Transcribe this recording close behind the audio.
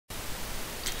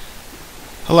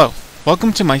Hello,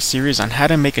 welcome to my series on how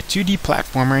to make a 2D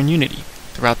platformer in Unity.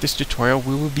 Throughout this tutorial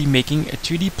we will be making a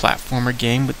 2D platformer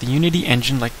game with the Unity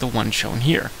engine like the one shown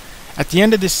here. At the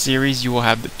end of this series you will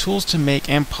have the tools to make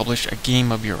and publish a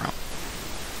game of your own.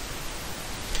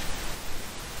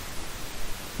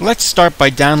 Let's start by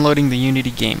downloading the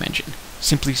Unity game engine.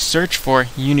 Simply search for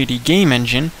Unity Game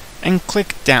Engine and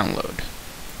click Download.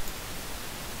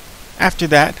 After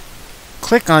that,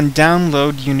 click on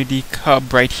Download Unity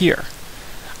Hub right here.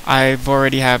 I've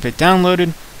already have it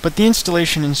downloaded, but the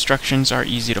installation instructions are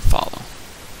easy to follow.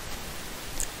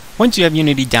 Once you have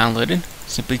Unity downloaded,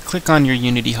 simply click on your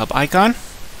Unity Hub icon,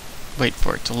 wait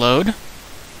for it to load.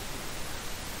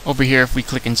 Over here, if we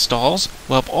click Installs,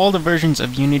 we'll have all the versions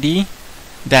of Unity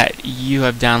that you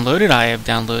have downloaded. I have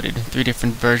downloaded 3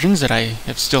 different versions that I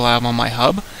still have on my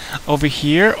hub. Over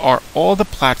here are all the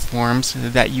platforms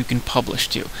that you can publish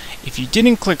to. If you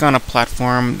didn't click on a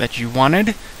platform that you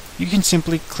wanted, you can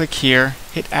simply click here,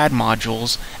 hit Add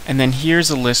Modules, and then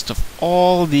here's a list of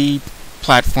all the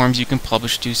platforms you can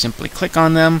publish to. Simply click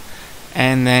on them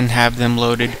and then have them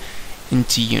loaded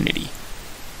into Unity.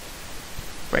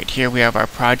 Right here we have our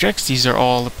projects. These are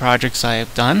all the projects I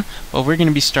have done, but we're going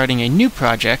to be starting a new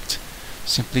project.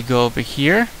 Simply go over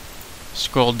here,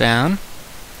 scroll down,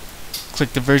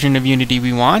 click the version of Unity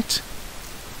we want.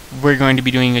 We're going to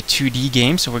be doing a 2D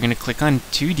game, so we're going to click on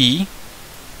 2D.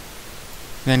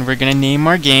 Then we're going to name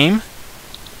our game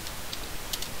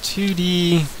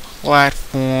 2D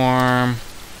Platform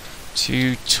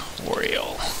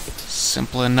Tutorial.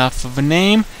 Simple enough of a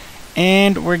name,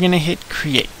 and we're going to hit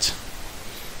Create.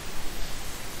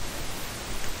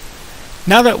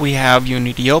 Now that we have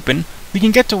Unity open, we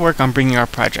can get to work on bringing our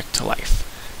project to life.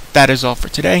 That is all for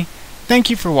today.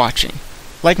 Thank you for watching.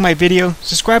 Like my video,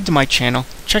 subscribe to my channel,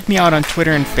 check me out on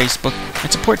Twitter and Facebook,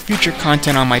 and support future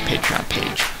content on my Patreon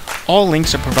page. All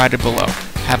links are provided below.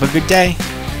 Have a good day.